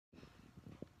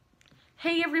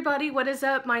Hey everybody, what is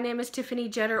up? My name is Tiffany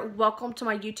Jetter. Welcome to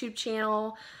my YouTube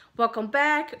channel. Welcome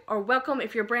back, or welcome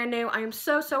if you're brand new. I am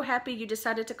so happy you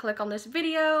decided to click on this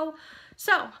video.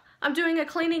 So, I'm doing a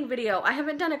cleaning video. I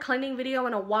haven't done a cleaning video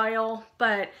in a while,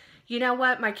 but you know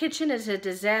what? My kitchen is a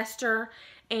disaster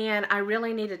and I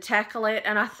really need to tackle it,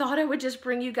 and I thought I would just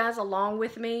bring you guys along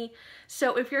with me.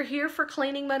 So if you're here for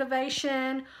cleaning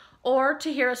motivation or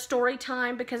to hear a story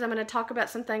time, because I'm going to talk about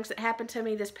some things that happened to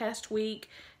me this past week,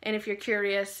 and if you're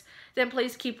curious, then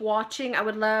please keep watching. I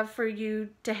would love for you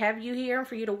to have you here and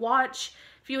for you to watch.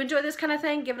 If you enjoy this kind of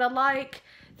thing, give it a like.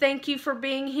 Thank you for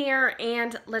being here,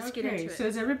 and let's get into it. So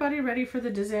is everybody ready for the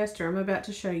disaster I'm about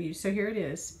to show you? So here it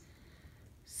is.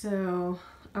 So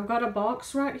I've got a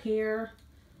box right here.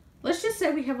 Let's just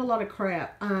say we have a lot of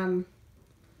crap.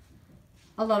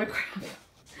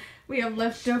 We have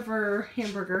leftover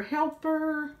hamburger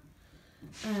helper,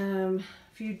 a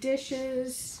few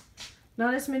dishes.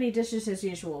 Not as many dishes as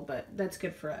usual, but that's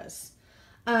good for us.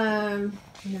 And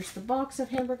there's the box of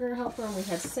hamburger helper, and we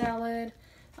had salad.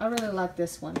 I really like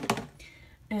this one.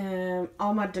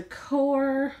 All my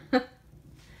decor,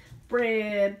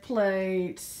 bread,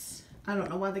 plates. I don't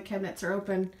know why the cabinets are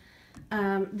open.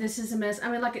 This is a mess.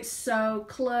 I mean, like, it's so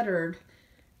cluttered.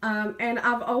 And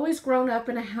I've always grown up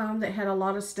in a home that had a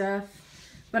lot of stuff,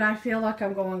 but I feel like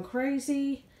I'm going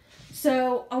crazy.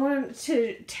 So I wanted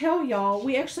to tell y'all,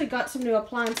 we actually got some new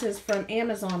appliances from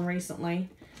Amazon recently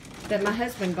that my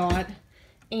husband got.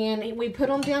 And we put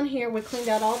them down here. We cleaned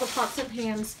out all the pots and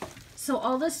pans. So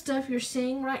all this stuff you're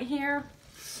seeing right here,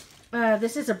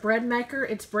 this is a bread maker.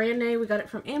 It's brand new. We got it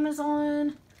from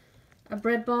Amazon. A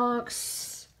bread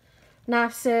box,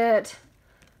 knife set,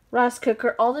 rice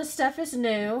cooker. All this stuff is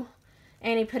new.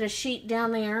 And he put a sheet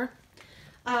down there.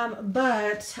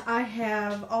 But I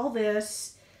have all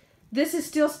this. This is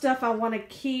still stuff I want to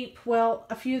keep. Well,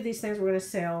 a few of these things we're going to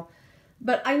sell.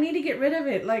 But I need to get rid of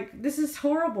it. Like, this is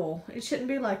horrible. It shouldn't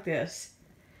be like this.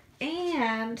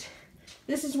 And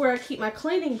this is where I keep my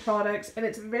cleaning products. And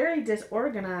it's very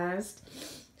disorganized.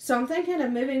 So I'm thinking of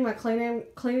moving my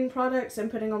cleaning products and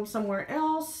putting them somewhere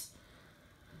else.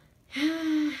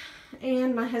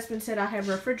 And my husband said I have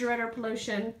refrigerator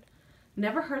pollution.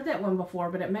 Never heard that one before,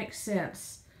 but it makes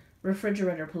sense.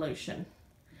 Refrigerator pollution.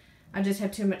 I just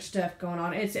have too much stuff going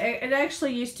on. It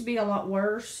actually used to be a lot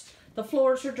worse. The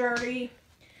floors are dirty.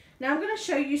 Now I'm going to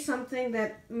show you something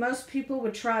that most people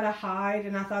would try to hide,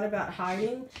 and I thought about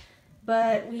hiding.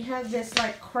 But we have this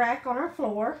like crack on our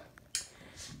floor.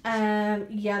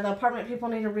 Yeah, the apartment people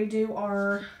need to redo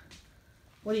our,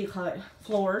 what do you call it,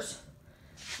 floors.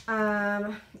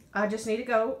 I just need to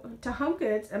go to Home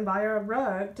Goods and buy a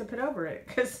rug to put over it,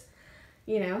 because,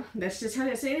 you know, that's just how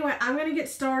it is. So anyway, I'm going to get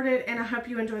started, and I hope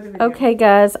you enjoy the video. Okay,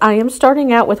 guys, I am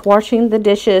starting out with washing the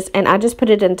dishes, and I just put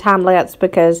it in time-lapse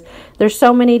because there's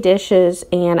so many dishes,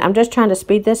 and I'm just trying to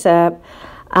speed this up.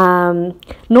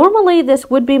 Normally, this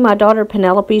would be my daughter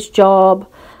Penelope's job.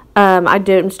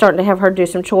 I'm starting to have her do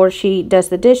some chores. She does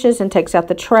the dishes and takes out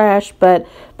the trash, but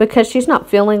because she's not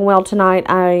feeling well tonight,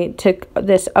 I took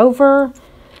this over.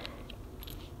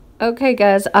 Okay,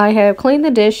 guys, I have cleaned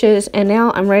the dishes, and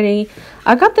now I'm ready.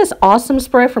 I got this awesome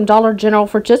spray from Dollar General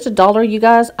for just $1, you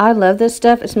guys. I love this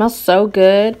stuff. It smells so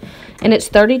good, and it's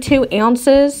 32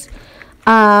 ounces.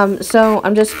 So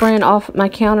I'm just spraying off my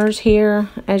counters here.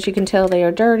 As you can tell, they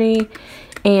are dirty.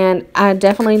 And I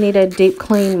definitely need to deep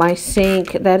clean my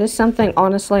sink. That is something,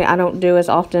 honestly, I don't do as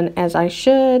often as I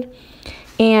should.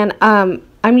 And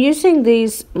I'm using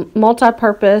these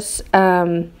multi-purpose,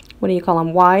 what do you call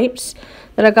them, wipes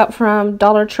that I got from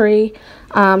Dollar Tree.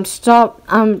 I'm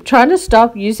trying to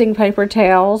stop using paper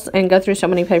towels and go through so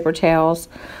many paper towels.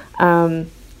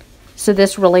 So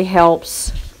this really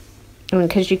helps,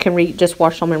 because you can just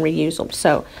wash them and reuse them.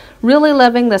 So really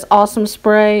loving this awesome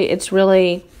spray. It's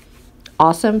really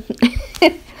awesome.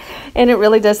 And it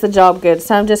really does the job good.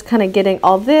 So I'm just kind of getting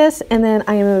all this, and then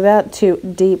I am about to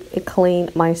deep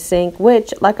clean my sink,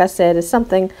 which, like I said, is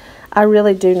something I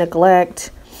really do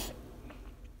neglect.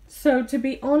 So to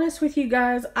be honest with you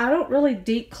guys, I don't really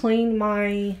deep clean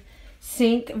my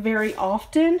sink very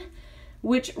often,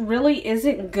 which really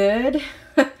isn't good.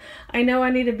 I know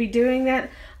I need to be doing that.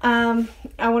 I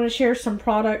want to share some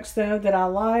products though that I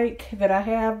like, that I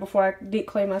have, before I deep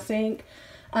clean my sink.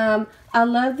 I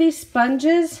love these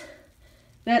sponges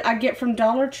that I get from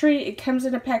Dollar Tree. It comes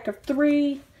in a pack of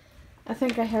 3. I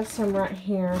think I have some right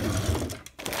here.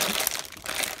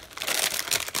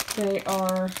 They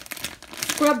are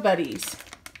Scrub Buddies.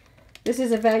 This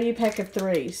is a value pack of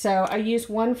 3. So I use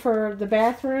one for the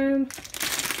bathroom,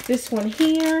 this one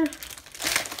here,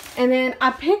 And then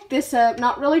I picked this up,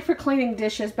 not really for cleaning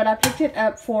dishes, but I picked it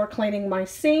up for cleaning my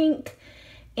sink.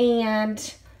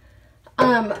 And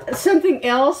something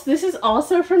else, this is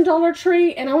also from Dollar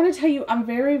Tree, and I want to tell you, I'm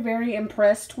very, very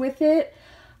impressed with it.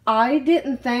 I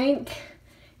didn't think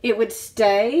it would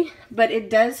stay, but it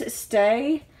does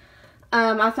stay.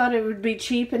 I thought it would be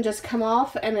cheap and just come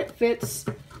off, and it fits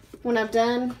when I'm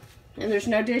done, and there's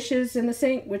no dishes in the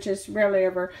sink, which is rarely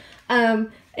ever.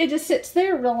 It just sits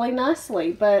there really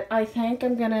nicely, but I think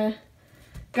I'm going to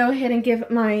go ahead and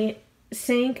give my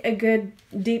sink a good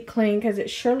deep clean because it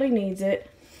surely needs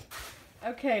it.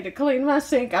 Okay, to clean my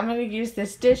sink, I'm going to use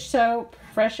this dish soap,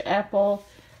 Fresh Apple,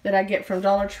 that I get from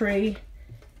Dollar Tree.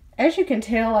 As you can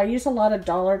tell, I use a lot of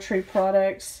Dollar Tree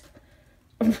products.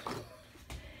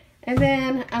 And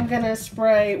then I'm going to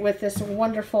spray with this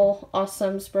wonderful,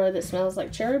 awesome spray that smells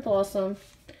like cherry blossom.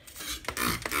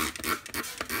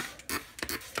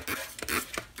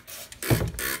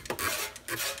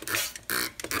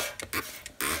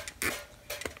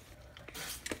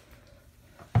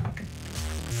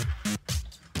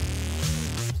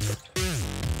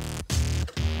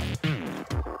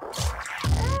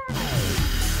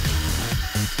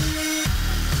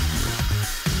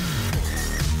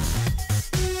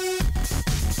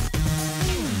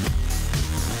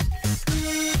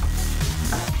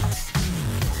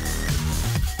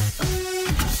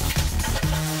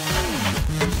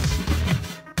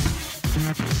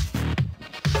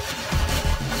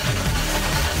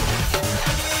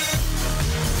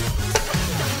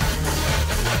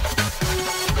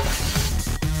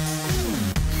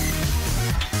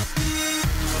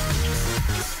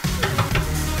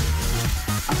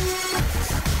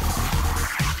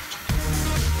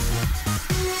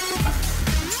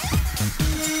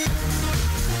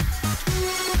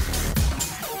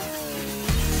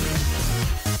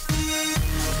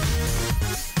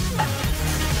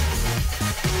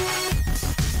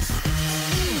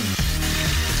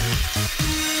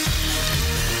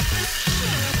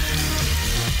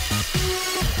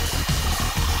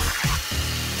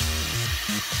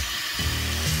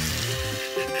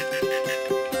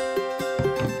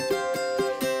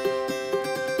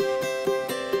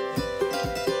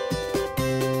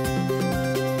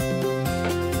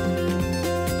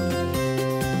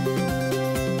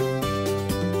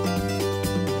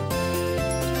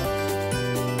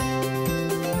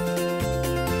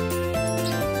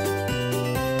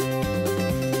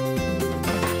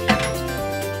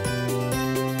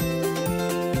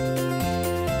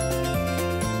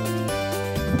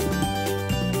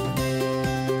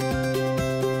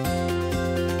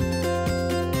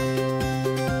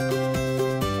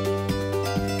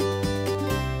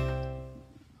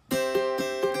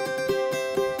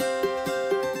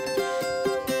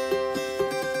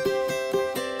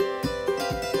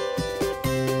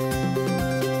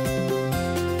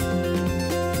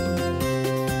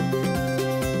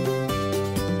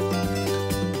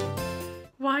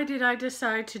 Why did I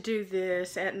decide to do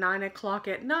this at 9 o'clock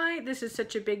at night? This is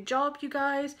such a big job, you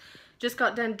guys. Just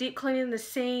got done deep cleaning the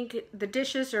sink. The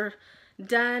dishes are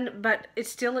done, but it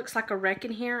still looks like a wreck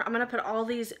in here. I'm going to put all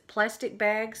these plastic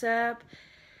bags up.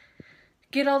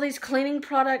 Get all these cleaning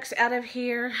products out of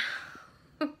here.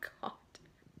 Oh, God.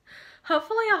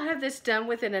 Hopefully I'll have this done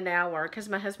within an hour because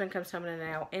my husband comes home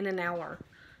in an hour.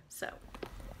 So...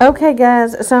 Okay,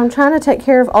 guys, so I'm trying to take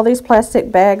care of all these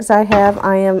plastic bags I have.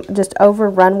 I am just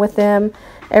overrun with them.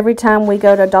 Every time we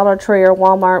go to Dollar Tree or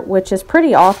Walmart, which is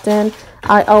pretty often,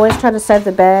 I always try to save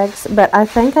the bags, but I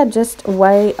think I just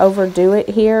way overdo it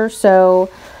here.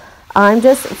 So I'm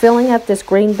just filling up this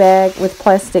green bag with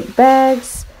plastic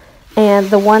bags, and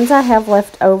the ones I have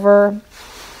left over,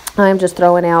 I'm just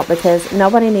throwing out because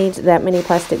nobody needs that many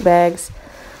plastic bags.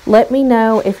 Let me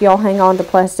know if y'all hang on to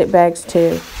plastic bags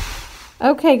too.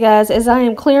 Okay, guys, as I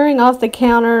am clearing off the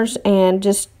counters and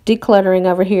just decluttering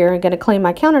over here and going to clean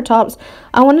my countertops,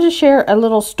 I wanted to share a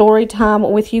little story time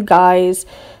with you guys.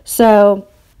 So,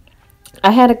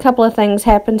 I had a couple of things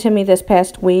happen to me this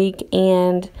past week,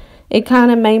 and it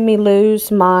kind of made me lose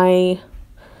my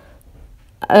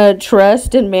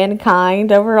trust in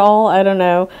mankind overall. I don't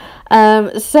know.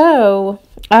 So,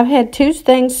 I've had 2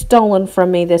 things stolen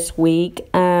from me this week.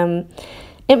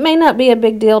 It may not be a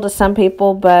big deal to some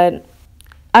people, but...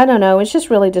 I don't know, it's just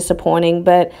really disappointing,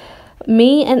 but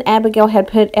me and Abigail had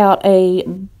put out a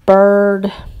bird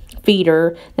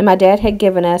feeder that my dad had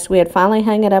given us. We had finally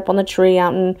hung it up on the tree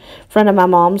out in front of my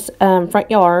mom's front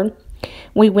yard.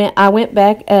 I went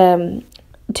back 2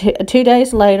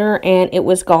 days later, and it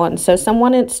was gone. So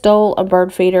someone had stole a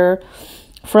bird feeder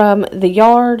from the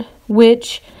yard,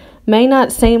 which may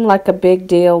not seem like a big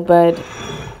deal, but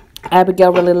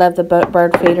Abigail really loved the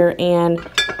bird feeder, and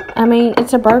I mean,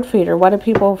 it's a bird feeder. Why do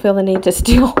people feel the need to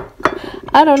steal?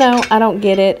 I don't know. I don't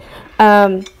get it.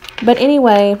 But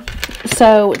anyway,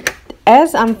 so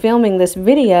as I'm filming this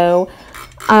video,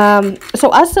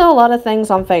 so I sell a lot of things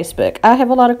on Facebook. I have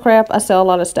a lot of crap. I sell a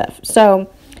lot of stuff.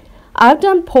 So I've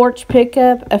done porch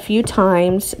pickup a few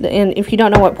times. And if you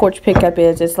don't know what porch pickup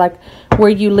is, it's like where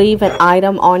you leave an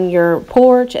item on your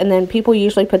porch, and then people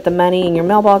usually put the money in your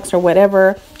mailbox or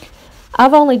whatever.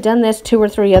 I've only done this 2 or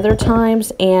 3 other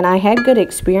times, and I had good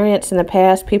experience in the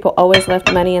past. People always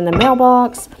left money in the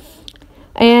mailbox.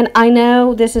 And I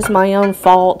know this is my own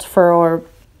fault for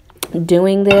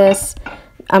doing this.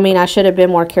 I mean, I should have been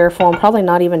more careful and probably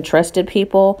not even trusted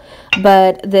people.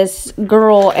 But this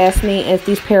girl asked me if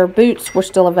these pair of boots were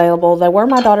still available. They were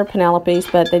my daughter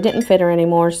Penelope's, but they didn't fit her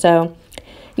anymore. So,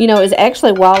 you know, it was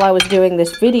actually while I was doing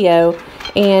this video,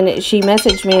 and she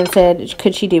messaged me and said,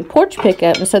 could she do porch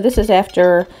pickup? And so this is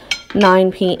after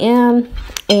 9 p.m.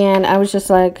 And I was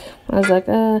like,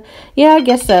 yeah, I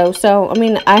guess so. So, I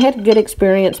mean, I had good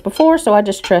experience before, so I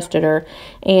just trusted her.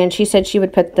 And she said she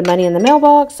would put the money in the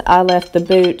mailbox. I left the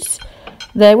boots.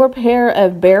 They were a pair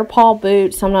of bear paw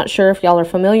boots. I'm not sure if y'all are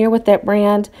familiar with that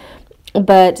brand,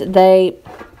 but they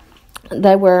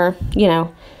were, you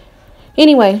know,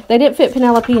 anyway, they didn't fit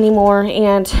Penelope anymore,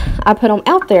 and I put them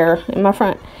out there in my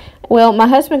front. Well, my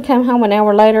husband came home an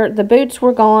hour later. The boots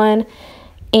were gone,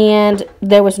 and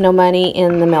there was no money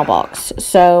in the mailbox.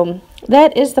 So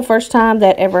that is the first time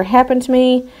that ever happened to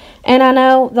me. And I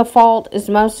know the fault is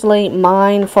mostly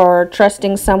mine for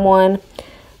trusting someone,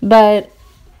 but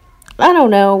I don't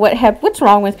know what's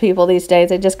wrong with people these days.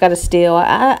 They just got to steal.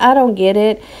 I don't get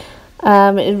it.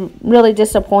 It really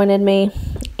disappointed me,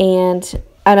 and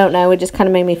I don't know. It just kind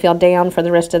of made me feel down for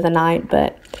the rest of the night.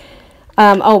 But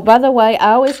oh, by the way,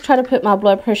 I always try to put my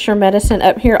blood pressure medicine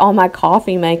up here on my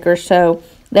coffee maker, so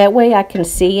that way I can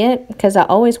see it, because I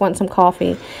always want some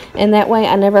coffee. And that way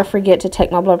I never forget to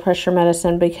take my blood pressure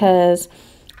medicine, because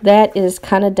that is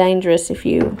kind of dangerous if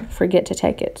you forget to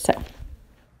take it. So,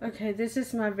 okay, this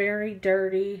is my very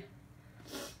dirty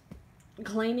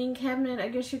cleaning cabinet, I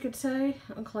guess you could say.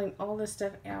 I'll clean all this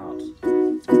stuff out.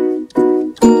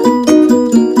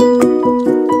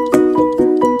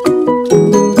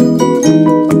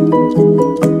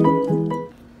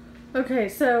 Okay,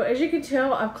 so as you can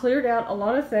tell, I've cleared out a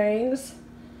lot of things.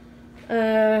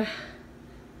 I'll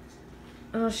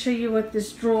show you what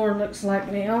this drawer looks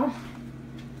like now.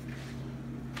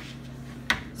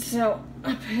 So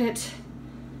I put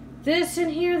this in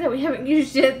here that we haven't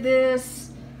used yet,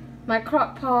 this, my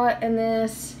crock pot, and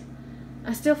this.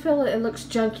 I still feel it looks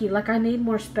junky, like I need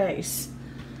more space.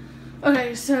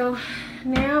 Okay, so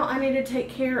now I need to take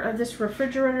care of this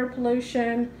refrigerator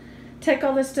pollution. Take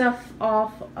all this stuff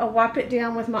off. I'll wipe it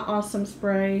down with my awesome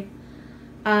spray.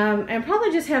 And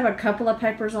probably just have a couple of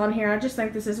papers on here. I just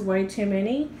think this is way too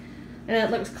many. And it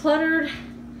looks cluttered.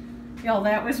 Y'all,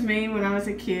 that was me when I was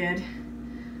a kid.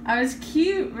 I was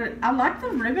cute, but I like the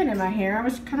ribbon in my hair. I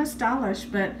was kind of stylish,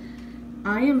 but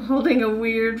I am holding a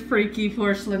weird, freaky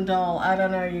porcelain doll. I don't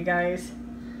know, you guys.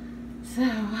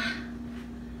 So,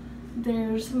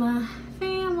 there's my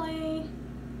family.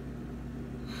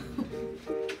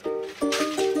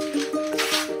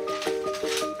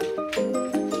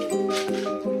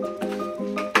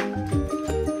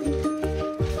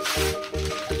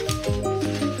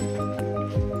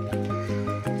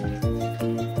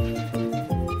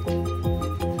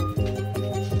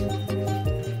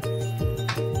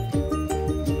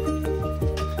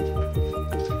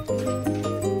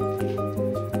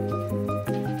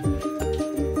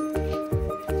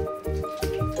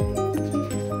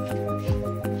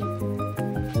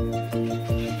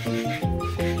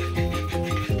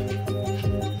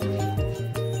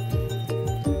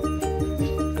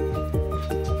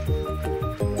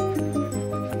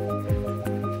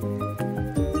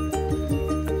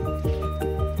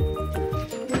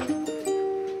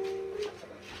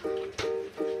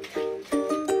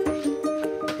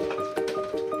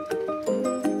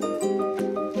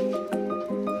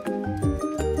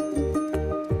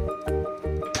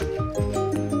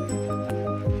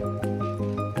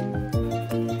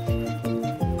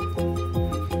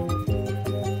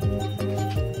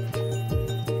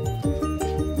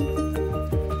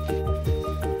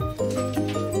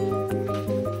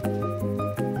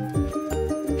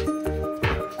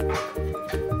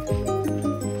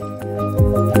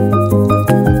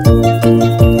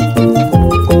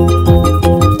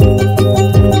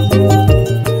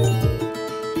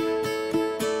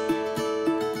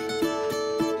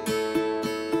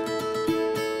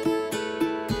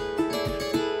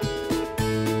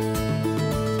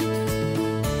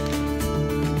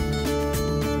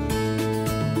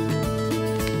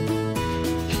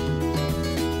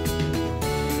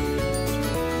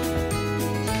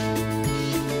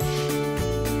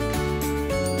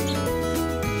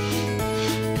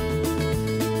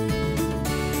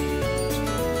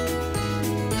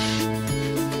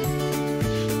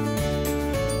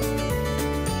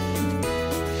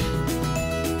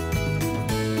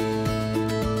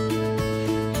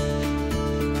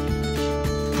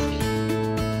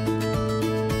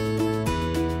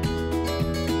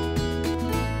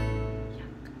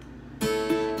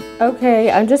 Okay,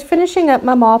 I'm just finishing up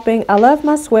my mopping. I love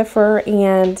my Swiffer,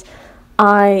 and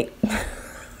I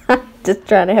just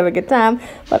trying to have a good time.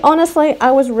 But honestly, I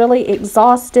was really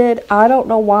exhausted. I don't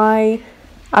know why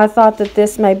I thought that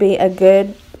this may be a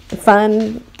good,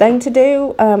 fun thing to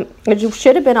do. It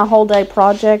should have been a whole day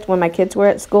project when my kids were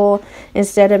at school,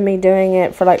 instead of me doing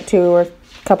it for like 2 or a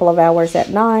couple of hours at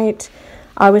night.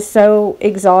 I was so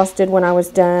exhausted when I was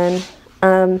done.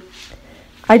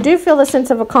 I do feel a sense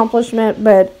of accomplishment,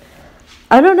 but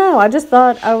I don't know. I just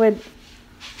thought I would.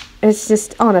 It's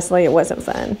just, honestly, it wasn't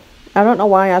fun. I don't know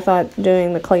why I thought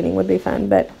doing the cleaning would be fun,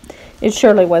 but it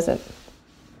surely wasn't.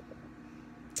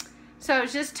 So I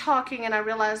was just talking and I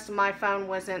realized my phone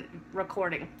wasn't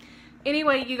recording.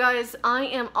 Anyway, you guys, I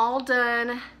am all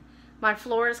done. My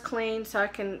floor is clean so I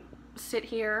can sit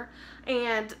here.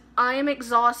 And I am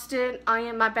exhausted.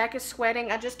 My back is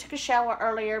sweating. I just took a shower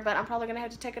earlier, but I'm probably going to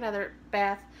have to take another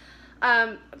bath.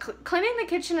 Cleaning the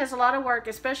kitchen is a lot of work,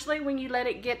 especially when you let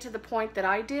it get to the point that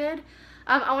I did.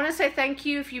 I want to say thank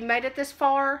you if you made it this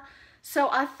far. So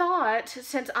I thought,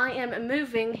 since I am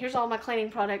moving, here's all my cleaning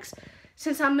products.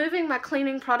 Since I'm moving my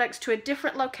cleaning products to a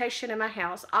different location in my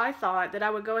house, I thought that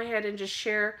I would go ahead and just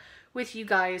share with you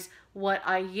guys what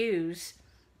I use.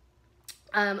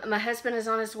 My husband is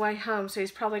on his way home, so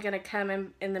he's probably going to come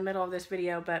in the middle of this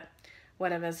video, but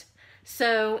whatever.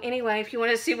 So anyway, if you want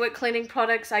to see what cleaning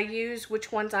products I use,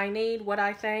 which ones I need, what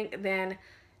I think, then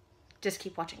just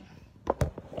keep watching.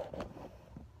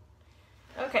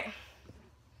 Okay.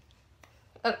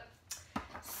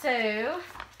 So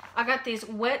I got these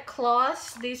wet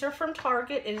cloths. These are from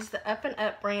Target. It is the Up and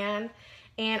Up brand,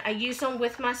 and I use them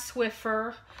with my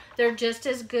Swiffer. They're just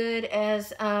as good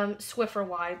as Swiffer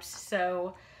wipes,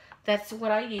 so that's what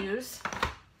I use.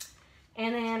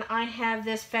 And then I have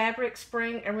this Fabric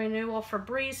Spring and Renewal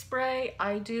Febreze spray.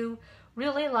 I do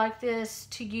really like this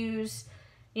to use,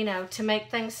 you know, to make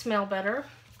things smell better.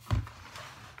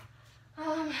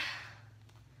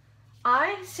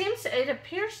 It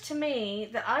appears to me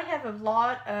that I have a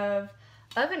lot of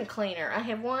oven cleaner. I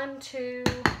have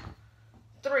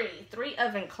 3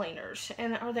 oven cleaners.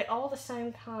 And are they all the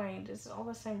same kind? Is it all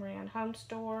the same brand? Home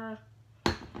Store,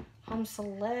 Home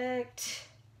Select.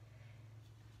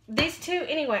 These two,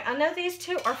 anyway, I know these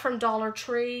two are from Dollar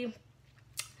Tree.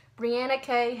 Brianna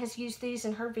Kay has used these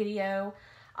in her video.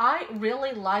 I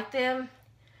really like them.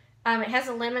 It has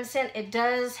a lemon scent. It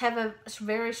does have a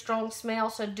very strong smell,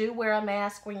 so do wear a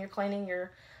mask when you're cleaning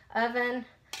your oven.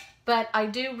 But I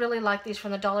do really like these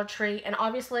from the Dollar Tree, and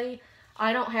obviously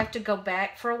I don't have to go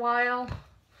back for a while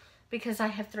because I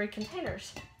have 3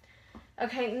 containers.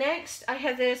 Okay, next I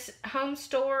have this Home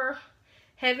Store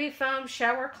Heavy Foam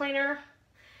Shower Cleaner.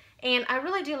 And I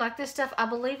really do like this stuff. I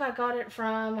believe I got it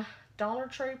from Dollar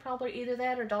Tree, probably either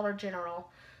that or Dollar General.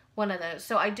 One of those.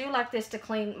 So I do like this to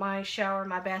clean my shower,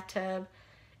 my bathtub.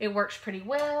 It works pretty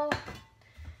well.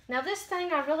 Now this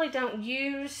thing I really don't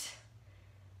use.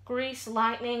 Grease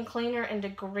Lightning Cleaner and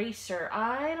Degreaser.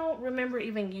 I don't remember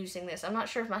even using this. I'm not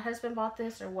sure if my husband bought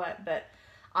this or what, but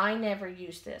I never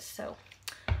used this. So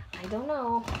I don't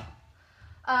know.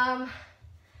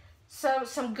 So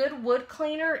some good wood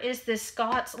cleaner is this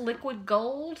Scott's Liquid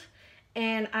Gold,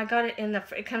 and I got it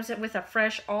it comes in with a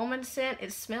fresh almond scent.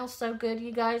 It smells so good,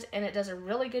 you guys, and it does a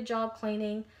really good job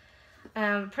cleaning.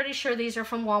 I'm pretty sure these are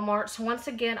from Walmart. So once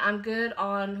again, I'm good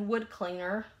on wood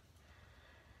cleaner.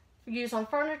 Use on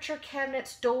furniture,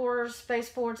 cabinets, doors,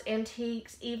 baseboards,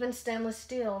 antiques, even stainless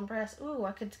steel and brass. Ooh,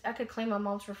 I could clean my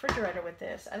mom's refrigerator with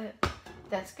this.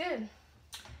 That's good.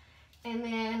 And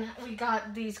then we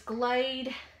got these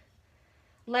Glade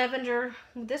lavender.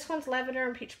 This one's lavender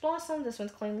and peach blossom. This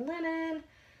one's clean linen.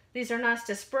 These are nice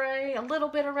to spray a little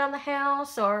bit around the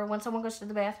house or when someone goes to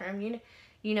the bathroom.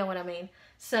 You know what I mean.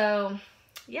 So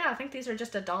yeah, I think these are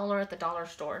just $1 at the dollar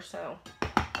store. So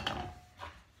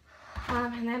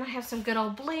and then I have some good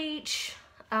old bleach.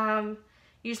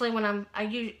 Usually when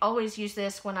I always use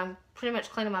this when I'm pretty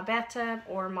much cleaning my bathtub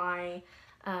or my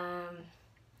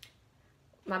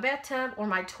bathtub or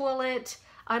my toilet.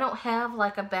 I don't have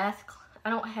like I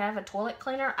don't have a toilet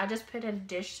cleaner. I just put in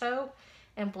dish soap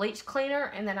and bleach cleaner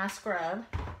and then I scrub.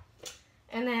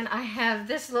 And then I have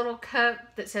this little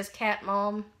cup that says Cat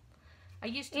Mom.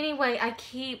 Anyway, I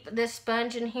keep this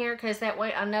sponge in here because that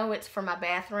way I know it's for my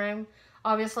bathroom.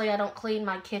 Obviously, I don't clean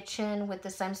my kitchen with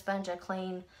the same sponge I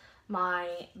clean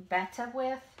my bathtub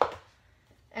with.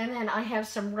 And then I have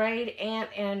some Raid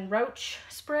Ant and Roach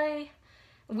spray.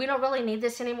 We don't really need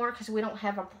this anymore because we don't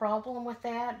have a problem with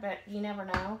that, but you never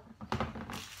know.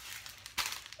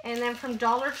 And then from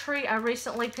Dollar Tree, I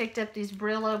recently picked up these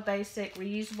Brillo Basic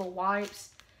Reusable Wipes.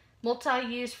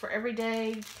 Multi-use for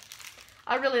everyday.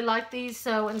 I really like these,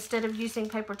 so instead of using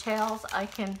paper towels, I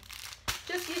can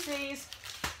just use these.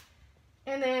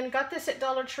 And then got this at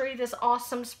Dollar Tree, this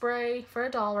awesome spray for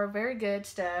 $1. Very good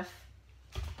stuff.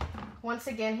 Once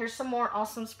again, here's some more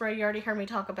awesome spray. You already heard me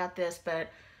talk about this, but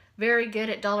very good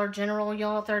at Dollar General,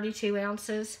 y'all. 32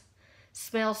 ounces.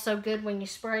 Smells so good when you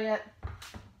spray it.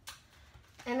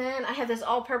 And then I have this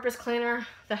all-purpose cleaner,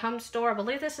 the Home Store. I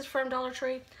believe this is from Dollar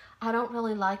Tree. I don't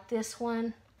really like this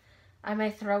one. I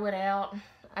may throw it out.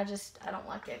 I don't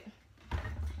like it.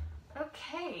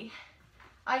 Okay.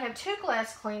 I have 2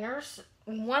 glass cleaners.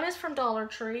 One is from Dollar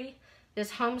Tree,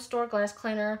 this Home Store glass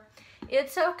cleaner.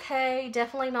 It's okay,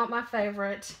 definitely not my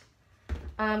favorite.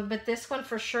 But this one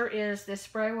for sure is this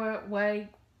Sprayway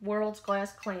World's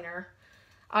Glass Cleaner.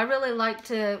 I really like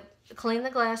to clean the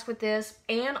glass with this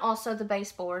and also the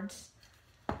baseboards.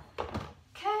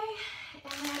 Okay,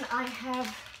 and then I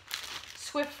have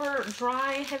Swiffer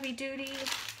Dry Heavy Duty.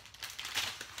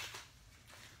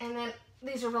 And then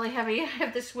these are really heavy. I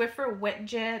have the Swiffer Wet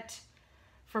Jet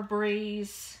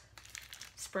Febreze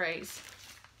sprays.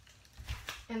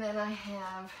 And then I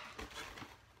have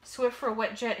Swiffer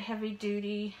Wet Jet Heavy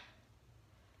Duty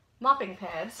mopping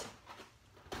pads.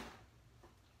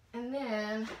 And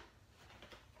then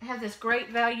I have this Great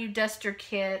Value Duster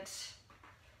Kit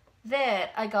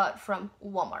that I got from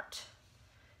Walmart.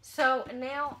 So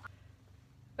now,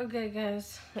 okay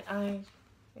guys,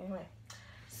 anyway.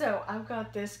 So I've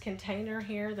got this container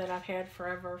here that I've had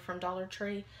forever from Dollar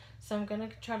Tree. So I'm going to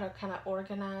try to kind of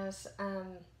organize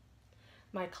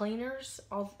my cleaners,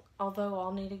 although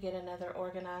I'll need to get another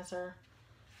organizer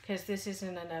because this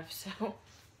isn't enough. So,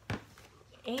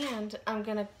 and I'm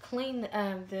going to clean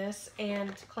this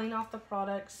and clean off the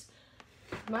products.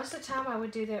 Most of the time I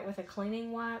would do that with a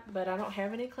cleaning wipe, but I don't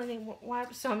have any cleaning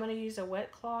wipes, so I'm going to use a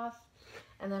wet cloth,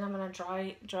 and then I'm going to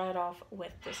dry it off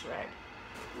with this rag.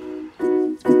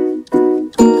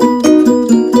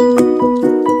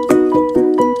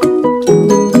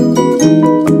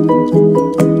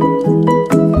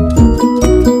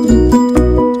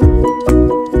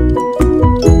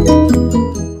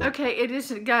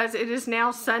 Guys, it is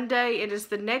now Sunday. It is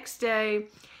the next day,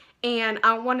 and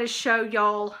I want to show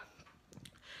y'all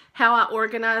how I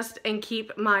organized and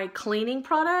keep my cleaning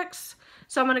products.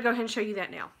 So I'm going to go ahead and show you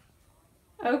that now.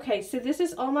 Okay, so this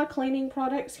is all my cleaning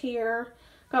products here.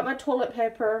 Got my toilet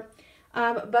paper.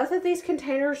 Both of these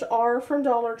containers are from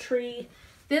Dollar Tree.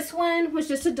 This one was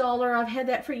just $1. I've had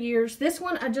that for years. This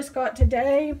one I just got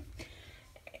today,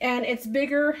 and it's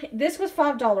bigger. This was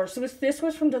 $5, so this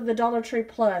was from the Dollar Tree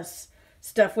Plus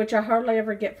stuff, which I hardly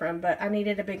ever get from, but I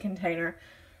needed a big container.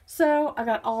 So I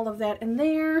got all of that in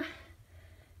there,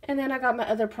 and then I got my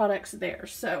other products there.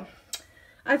 So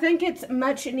I think it's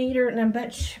much neater and a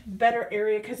much better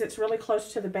area because it's really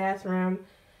close to the bathroom.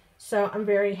 So I'm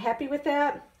very happy with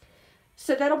that.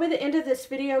 So that'll be the end of this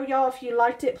video, y'all. If you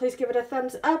liked it, please give it a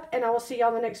thumbs up, and I will see y'all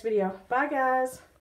in the next video. Bye, guys.